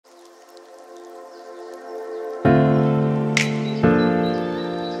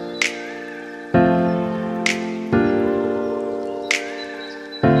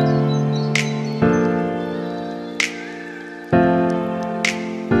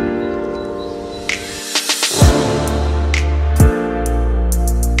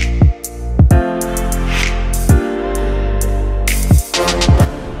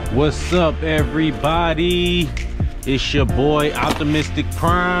What's up, everybody? It's your boy Optimistic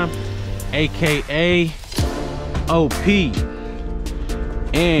Prime, aka OP,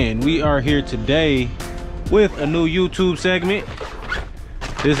 and we are here today with a new YouTube segment.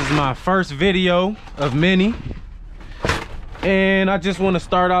 This is my first video of many, and I just want to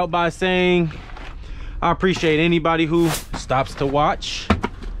start out by saying I appreciate anybody who stops to watch.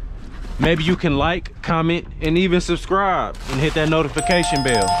 Maybe you can like, comment, and even subscribe and hit that notification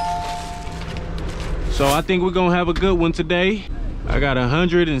bell. So I think we're gonna have a good one today. I got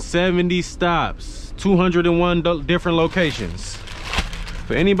 170 stops, 201 different locations.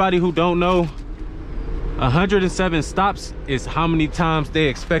 For anybody who don't know, 107 stops is how many times they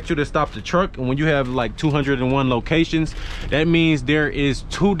expect you to stop the truck. And when you have like 201 locations, that means there is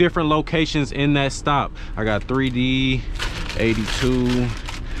 2 different locations in that stop. I got 3D, 82.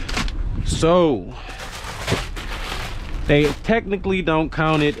 So they technically don't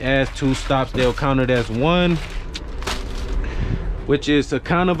count it as 2 stops, they'll count it as 1, which is a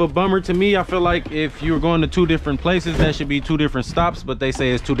kind of a bummer to me. I feel like if you're going to 2 different places, that should be 2 different stops, but they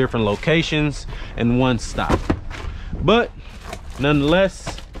say it's 2 different locations and 1 stop. But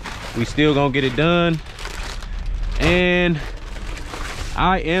nonetheless, we still gonna get it done, and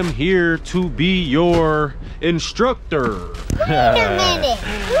I am here to be your instructor. Wait a minute.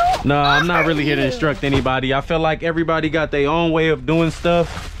 No, I'm not really here to instruct anybody. I feel like everybody got their own way of doing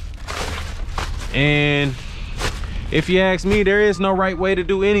stuff, and if you ask me, there is no right way to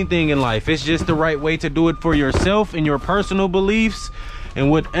do anything in life. It's just the right way to do it for yourself and your personal beliefs and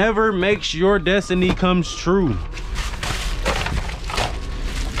whatever makes your destiny comes true.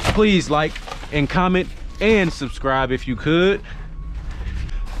 Please like and comment and subscribe if you could.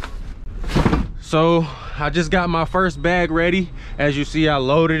 So I just got my first bag ready. As you see, I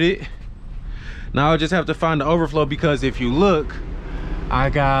loaded it. Now I just have to find the overflow, because if you look, I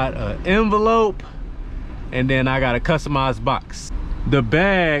got an envelope and then I got a customized box. The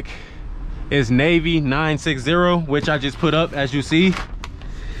bag is Navy 960, which I just put up, as you see.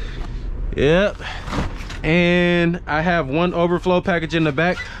 Yep. And I have 1 overflow package in the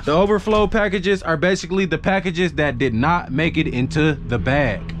back. The overflow packages are basically the packages that did not make it into the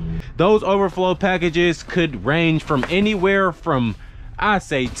bag. Those overflow packages could range from anywhere from, I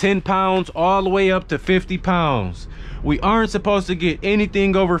say, 10 pounds all the way up to 50 pounds. We aren't supposed to get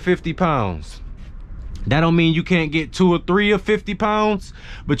anything over 50 pounds. That don't mean you can't get 2 or 3 of 50 pounds,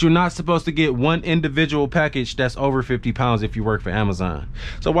 but you're not supposed to get 1 individual package that's over 50 pounds if you work for Amazon.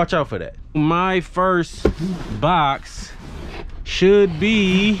 So watch out for that. My first box should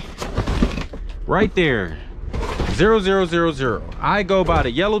be right there. 0000. I go by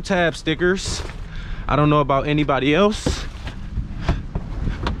the yellow tab stickers. I don't know about anybody else,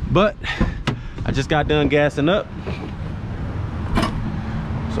 but I just got done gassing up,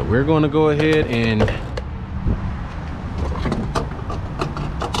 so we're going to go ahead and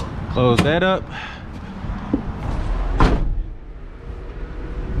close that up,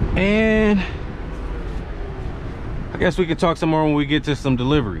 and I guess we can talk some more when we get to some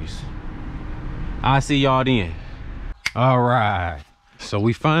deliveries. I'll see y'all then. All right, so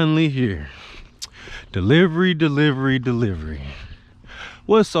we finally here. Delivery.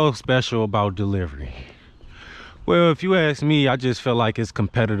 What's so special about delivery? Well, if you ask me, I just feel like it's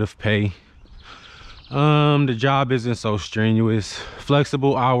competitive pay. The job isn't so strenuous,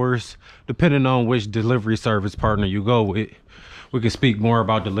 flexible hours, depending on which delivery service partner you go with. We can speak more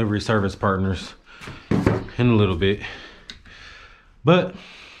about delivery service partners in a little bit, but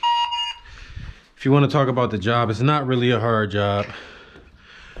if you want to talk about the job, it's not really a hard job.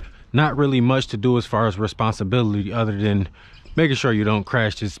 Not really much to do as far as responsibility, other than making sure you don't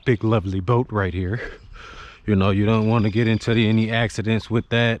crash this big lovely boat right here. You know, you don't want to get into any accidents with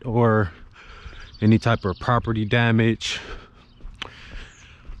that, or any type of property damage,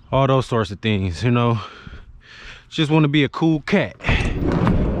 all those sorts of things. You know, just want to be a cool cat.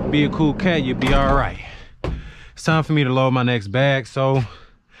 Be a cool cat, you'll be all right. It's time for me to load my next bag, so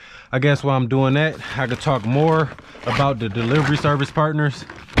I guess while I'm doing that, I could talk more about the delivery service partners.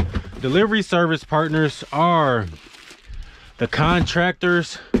 Delivery service partners are the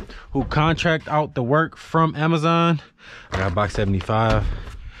contractors who contract out the work from Amazon. I got box 75.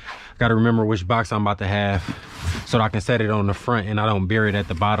 Got to remember which box I'm about to have so that I can set it on the front and I don't bury it at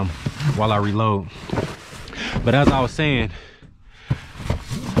the bottom while I reload. But as I was saying,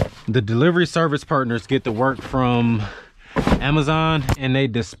 the delivery service partners get the work from Amazon and they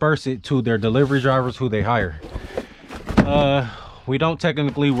disperse it to their delivery drivers who they hire. We don't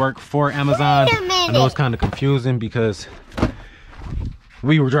technically work for Amazon. I know it's kind of confusing because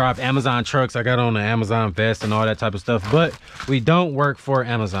We drive Amazon trucks. I got on the Amazon vest and all that type of stuff, but we don't work for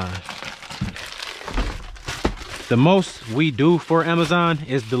Amazon. The most we do for Amazon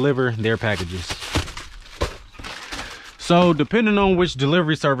is deliver their packages. So depending on which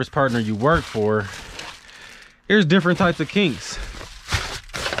delivery service partner you work for, there's different types of kinks.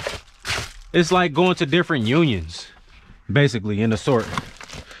 It's like going to different unions, basically, in the sort.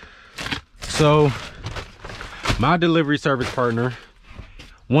 So my delivery service partner,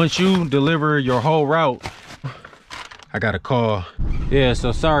 once you deliver your whole route, I got a call. Yeah,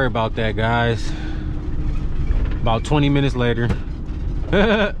 so sorry about that, guys. About 20 minutes later,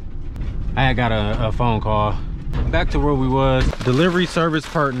 I got a phone call. Back to where we was. Delivery service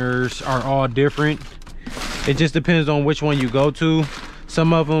partners are all different. It just depends on which one you go to.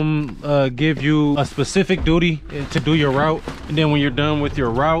 Some of them give you a specific duty to do your route, and then when you're done with your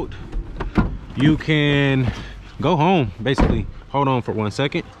route, you can go home, basically. Hold on for 1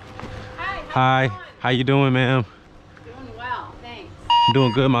 second. Hi, how you doing, ma'am? Doing well, thanks. I'm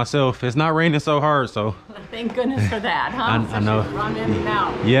doing good myself. It's not raining so hard, so. Thank goodness for that, huh? I know. Run in and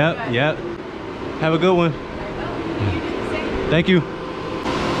out. Yep. Have a good one. You did the same. Thank you.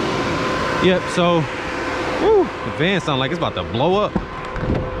 Yep, so, whew, the van sounds like it's about to blow up.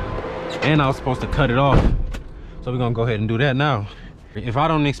 And I was supposed to cut it off. So we're gonna go ahead and do that now. If I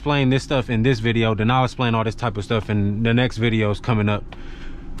don't explain this stuff in this video, then I'll explain all this type of stuff in the next videos coming up.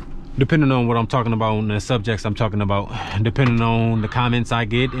 Depending on what I'm talking about and the subjects I'm talking about, depending on the comments I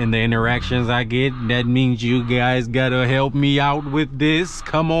get and the interactions I get, that means you guys gotta help me out with this.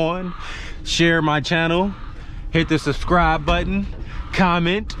 Come on, share my channel, hit the subscribe button,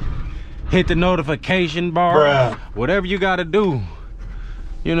 comment, hit the notification bar, whatever you gotta do.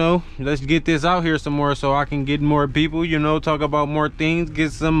 You know, let's get this out here some more so I can get more people, you know, talk about more things,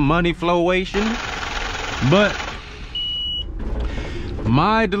 get some money flowation. But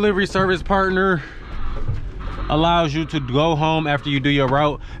my delivery service partner allows you to go home after you do your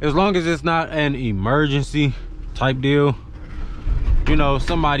route, as long as it's not an emergency type deal. You know,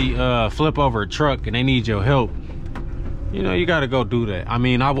 somebody flip over a truck and they need your help, you know, you got to go do that. I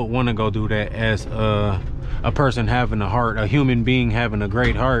mean, I would want to go do that as a person having a heart, a human being having a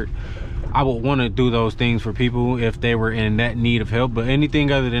great heart. I would want to do those things for people if they were in that need of help. But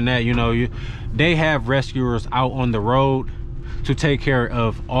anything other than that, you know, they have rescuers out on the road to take care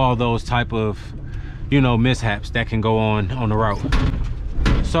of all those type of, you know, mishaps that can go on the route.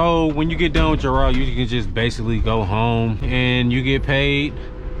 So when you get done with your route, you can just basically go home and you get paid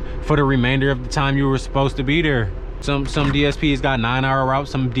for the remainder of the time you were supposed to be there. Some DSPs got 9-hour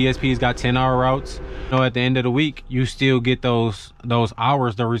routes, some DSPs got 10-hour routes. You know, at the end of the week, you still get those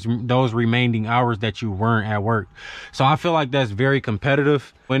hours, those remaining hours that you weren't at work. So I feel like that's very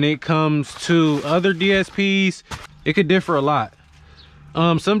competitive. When it comes to other DSPs, it could differ a lot.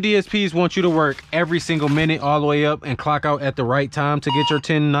 Some DSPs want you to work every single minute all the way up and clock out at the right time to get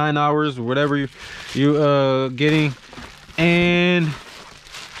your 9 hours, whatever you getting. And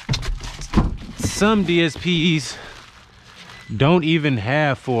some DSPs don't even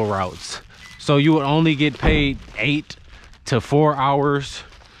have full routes, so you would only get paid 8 to 4 hours.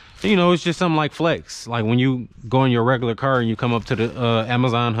 You know, it's just something like flex, like when you go in your regular car and you come up to the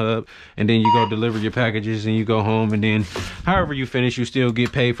Amazon hub and then you go deliver your packages and you go home, and then however you finish, you still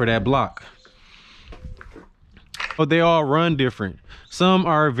get paid for that block. But they all run different. Some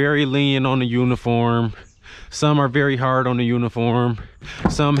are very lenient on the uniform, some are very hard on the uniform,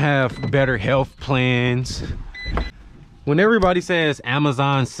 some have better health plans. When everybody says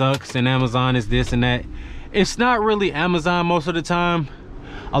Amazon sucks and Amazon is this and that, it's not really Amazon most of the time.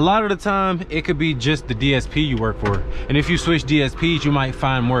 A lot of the time, it could be just the DSP you work for. And if you switch DSPs, you might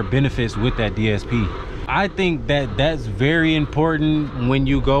find more benefits with that DSP. I think that that's very important when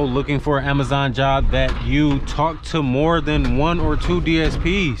you go looking for an Amazon job, that you talk to more than 1 or 2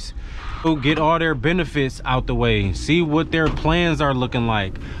 DSPs. Get all their benefits out the way, see what their plans are looking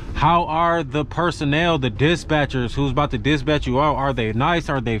like. How are the personnel, the dispatchers who's about to dispatch you out, are they nice?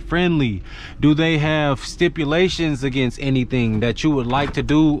 Are they friendly? Do they have stipulations against anything that you would like to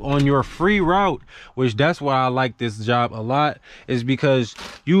do on your free route? Which that's why I like this job a lot, is because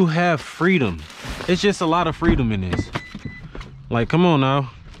you have freedom. It's just a lot of freedom in this. Like, come on now,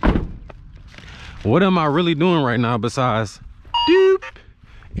 what am I really doing right now besides doop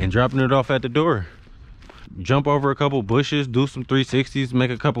and dropping it off at the door? Jump over a couple bushes, do some 360s, make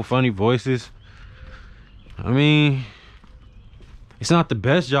a couple funny voices. I mean, it's not the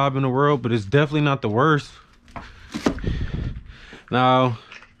best job in the world, but it's definitely not the worst. Now,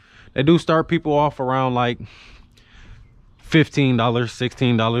 they do start people off around like $15,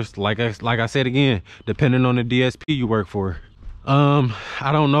 $16, like I said again, depending on the DSP you work for.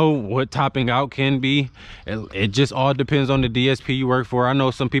 I don't know what topping out can be. It just all depends on the DSP you work for. I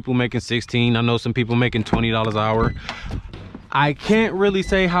know some people making 16. I know some people making $20 an hour. I can't really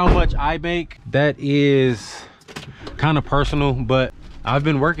say how much I make. That is kind of personal, but I've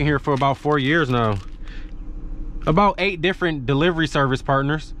been working here for about 4 years now. About 8 different delivery service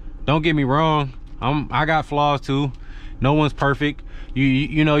partners. Don't get me wrong, I got flaws too. No one's perfect.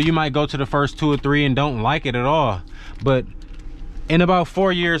 You know, you might go to the first 2 or 3 and don't like it at all, but in about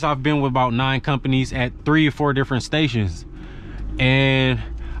 4 years, I've been with about 9 companies at 3 or 4 different stations. And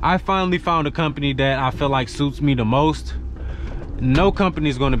I finally found a company that I feel like suits me the most. No company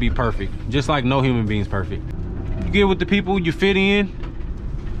is going to be perfect, just like no human being is perfect. You get with the people you fit in,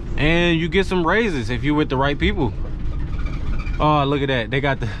 and you get some raises if you're with the right people. Oh, look at that. They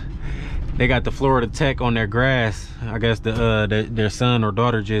got the Florida Tech on their grass. I guess their son or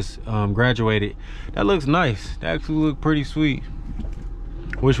daughter just graduated. That looks nice. That actually look pretty sweet.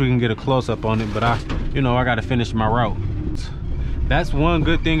 Wish we can get a close-up on it, but I gotta finish my route. That's one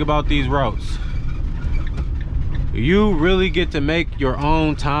good thing about these routes. You really get to make your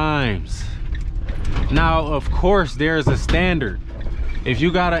own times. Now, of course, there's a standard. If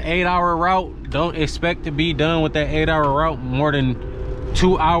you got an 8-hour route, don't expect to be done with that 8-hour route more than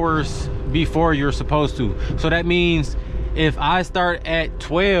 2 hours before you're supposed to. So that means if I start at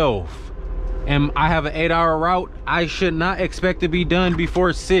 12 and I have an 8-hour route, I should not expect to be done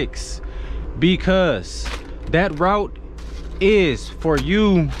before 6, because that route is for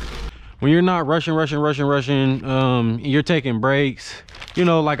you when you're not rushing. You're taking breaks, you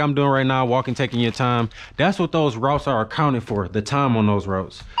know, like I'm doing right now, walking, taking your time. That's what those routes are accounted for, the time on those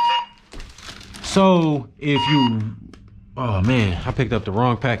routes. So if you, oh man, I picked up the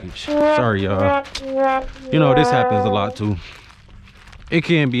wrong package. Sorry, y'all. You know, this happens a lot too. It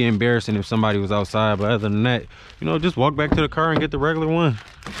can be embarrassing if somebody was outside, but other than that, you know, just walk back to the car and get the regular one.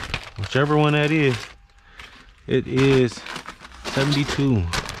 Whichever one that is. It is 72,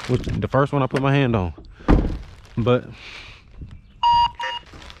 which the first one I put my hand on. But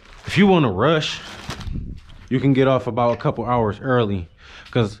if you want to rush, you can get off about a couple hours early,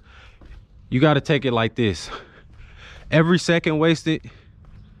 because you got to take it like this. Every second wasted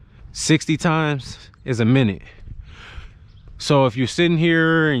 60 times is a minute. So if you're sitting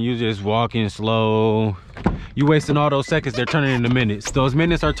here and you're just walking slow, you wasting all those seconds, they're turning into minutes. Those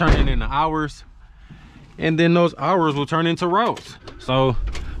minutes are turning into hours, and then those hours will turn into routes. So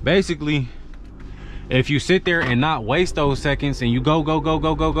basically, if you sit there and not waste those seconds and you go,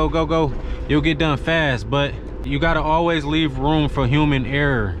 you'll get done fast. But you gotta always leave room for human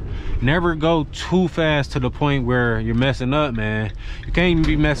error. Never go too fast to the point where you're messing up, man. You can't even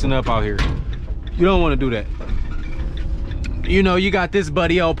be messing up out here. You don't want to do that. You know, you got this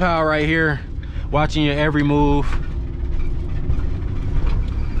buddy old pal right here watching your every move.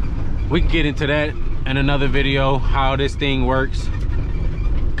 We can get into that in another video, how this thing works.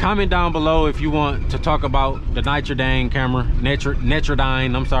 Comment down below if you want to talk about the LiQWYD camera,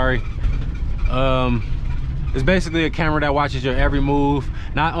 LiQWYD, I'm sorry. It's basically a camera that watches your every move.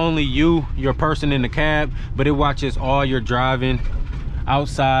 Not only you, your person in the cab, but it watches all your driving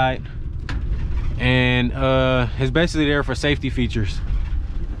outside. And it's basically there for safety features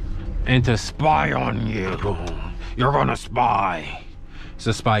and to spy on you. You're gonna spy. It's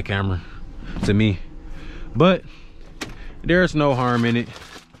a spy camera to me, but there's no harm in it.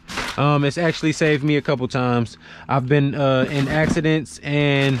 It's actually saved me a couple times. I've been in accidents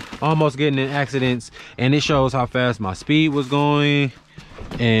and almost getting in accidents, and it shows how fast my speed was going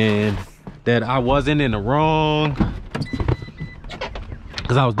and that I wasn't in the wrong,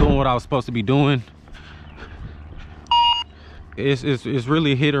 because I was doing what I was supposed to be doing. It's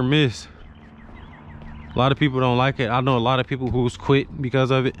really hit or miss. A lot of people don't like it. I know a lot of people who's quit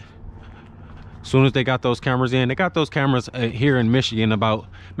because of it. As soon as they got those cameras in, they got those cameras here in Michigan about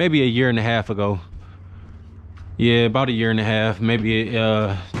maybe a year and a half ago. Yeah, about a year and a half, maybe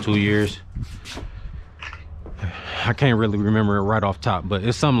 2 years. I can't really remember it right off top, but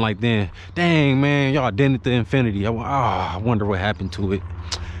it's something like then. Dang, man, y'all did it to infinity. I wonder what happened to it.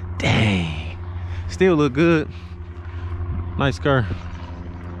 Dang, still look good. Nice car.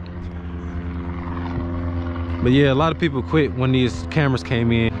 But yeah, a lot of people quit when these cameras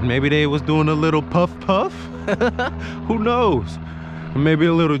came in. Maybe they was doing a little puff. Who knows? Maybe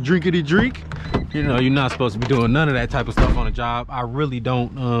a little drinkity drink. You know, you're not supposed to be doing none of that type of stuff on a job. I really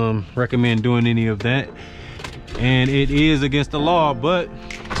don't recommend doing any of that. And it is against the law, but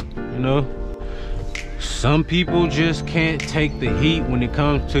you know, some people just can't take the heat when it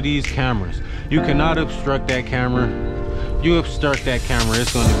comes to these cameras. You cannot obstruct that camera. You obstruct that camera,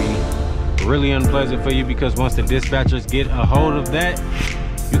 it's going to be really unpleasant for you, because once the dispatchers get a hold of that,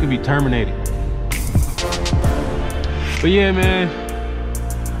 you can be terminated. But yeah, man,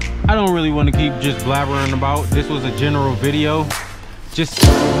 I don't really want to keep just blabbering about. This was a general video. Just